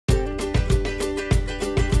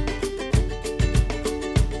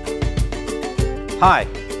Hi,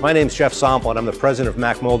 my name's Jeff Sample and I'm the president of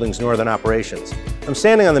Mack Molding's Northern Operations. I'm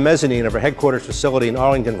standing on the mezzanine of our headquarters facility in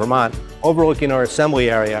Arlington, Vermont, overlooking our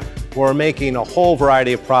assembly area where we're making a whole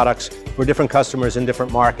variety of products for different customers in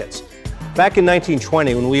different markets. Back in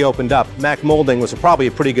 1920, when we opened up, Mack Molding was probably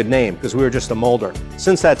a pretty good name because we were just a molder.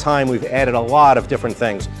 Since that time, we've added a lot of different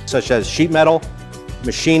things, such as sheet metal,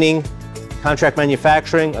 machining, contract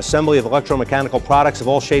manufacturing, assembly of electromechanical products of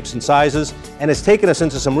all shapes and sizes, and it's taken us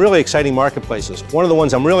into some really exciting marketplaces. One of the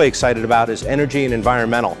ones I'm really excited about is energy and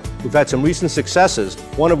environmental. We've had some recent successes,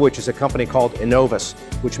 one of which is a company called Inovus,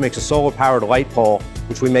 which makes a solar-powered light pole,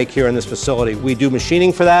 which we make here in this facility. We do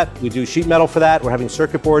machining for that, we do sheet metal for that, we're having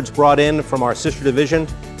circuit boards brought in from our sister division,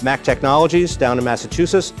 Mack Technologies, down in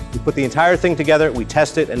Massachusetts. We put the entire thing together, we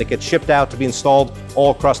test it, and it gets shipped out to be installed all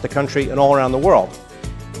across the country and all around the world.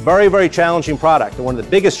 Very, very challenging product, and one of the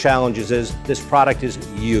biggest challenges is this product is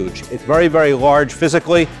huge. It's very, very large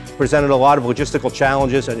physically, presented a lot of logistical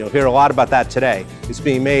challenges, and you'll hear a lot about that today. It's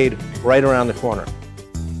being made right around the corner.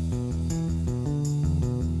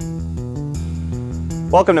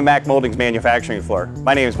 Welcome to Mack Molding's manufacturing floor.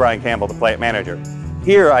 My name is Brian Campbell, the plant manager.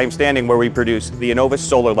 Here I am standing where we produce the Inovus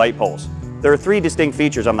solar light poles. There are three distinct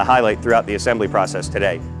features I'm going to highlight throughout the assembly process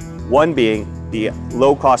today. One being the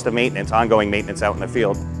low cost of maintenance, ongoing maintenance out in the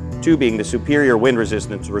field. Two being the superior wind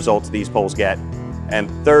resistance results these poles get. And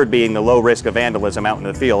third being the low risk of vandalism out in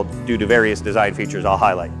the field due to various design features I'll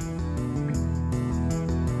highlight.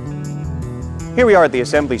 Here we are at the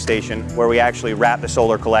assembly station where we actually wrap the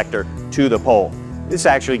solar collector to the pole. This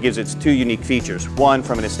actually gives its two unique features. One,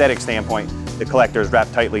 from an aesthetic standpoint, the collector is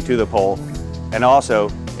wrapped tightly to the pole and also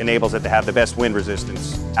enables it to have the best wind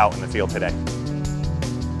resistance out in the field today.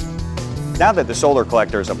 Now that the solar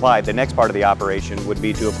collector is applied, the next part of the operation would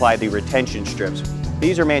be to apply the retention strips.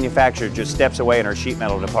 These are manufactured just steps away in our sheet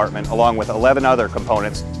metal department along with 11 other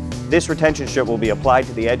components. This retention strip will be applied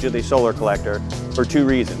to the edge of the solar collector for two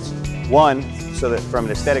reasons. One, so that from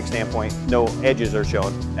an aesthetic standpoint, no edges are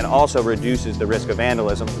shown, and also reduces the risk of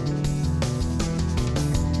vandalism.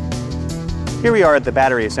 Here we are at the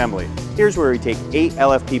battery assembly. Here's where we take 8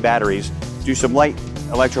 LFP batteries, do some light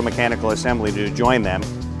electromechanical assembly to join them,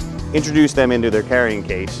 introduce them into their carrying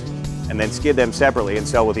case, and then skid them separately and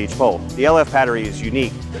sell with each pole. The LF battery is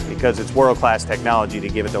unique because it's world-class technology to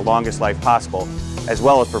give it the longest life possible, as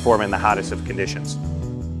well as perform in the hottest of conditions.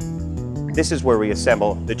 This is where we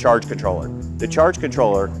assemble the charge controller. The charge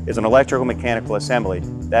controller is an electromechanical assembly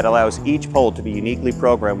that allows each pole to be uniquely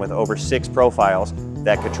programmed with over 6 profiles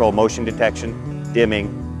that control motion detection, dimming,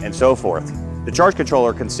 and so forth. The charge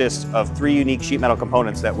controller consists of 3 unique sheet metal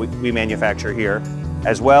components that we manufacture here,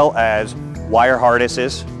 as well as wire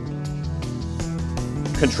harnesses,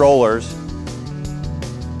 controllers,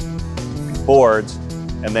 boards,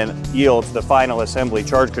 and then yields the final assembly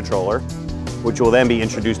charge controller, which will then be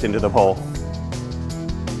introduced into the pole.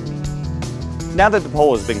 Now that the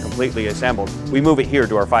pole has been completely assembled, we move it here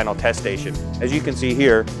to our final test station. As you can see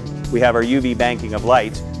here, we have our UV banking of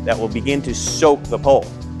lights that will begin to soak the pole.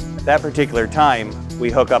 At that particular time, we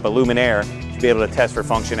hook up a luminaire to be able to test for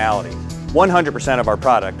functionality. 100% of our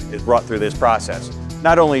product is brought through this process.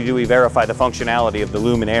 Not only do we verify the functionality of the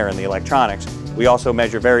luminaire and the electronics, we also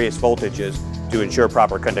measure various voltages to ensure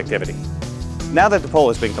proper conductivity. Now that the pole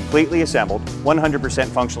has been completely assembled, 100%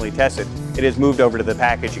 functionally tested, it is moved over to the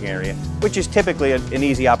packaging area, which is typically an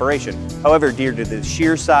easy operation. However, due to the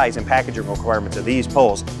sheer size and packaging requirements of these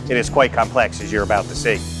poles, it is quite complex, as you're about to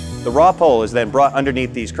see. The raw pole is then brought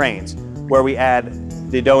underneath these cranes, where we add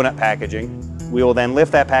the donut packaging. We will then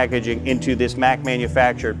lift that packaging into this Mack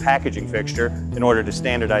manufactured packaging fixture in order to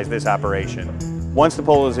standardize this operation. Once the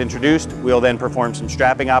pole is introduced, we'll then perform some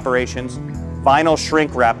strapping operations, final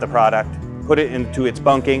shrink wrap the product, put it into its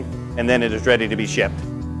bunking, and then it is ready to be shipped.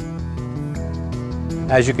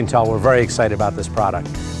 As you can tell, we're very excited about this product.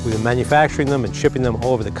 We've been manufacturing them and shipping them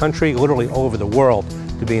all over the country, literally all over the world,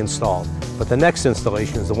 to be installed. But the next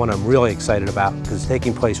installation is the one I'm really excited about because it's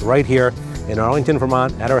taking place right here in Arlington,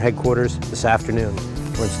 Vermont, at our headquarters this afternoon.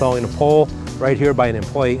 We're installing a pole right here by an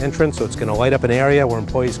employee entrance, so it's going to light up an area where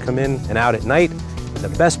employees come in and out at night. And the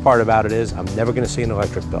best part about it is I'm never going to see an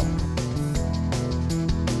electric bill.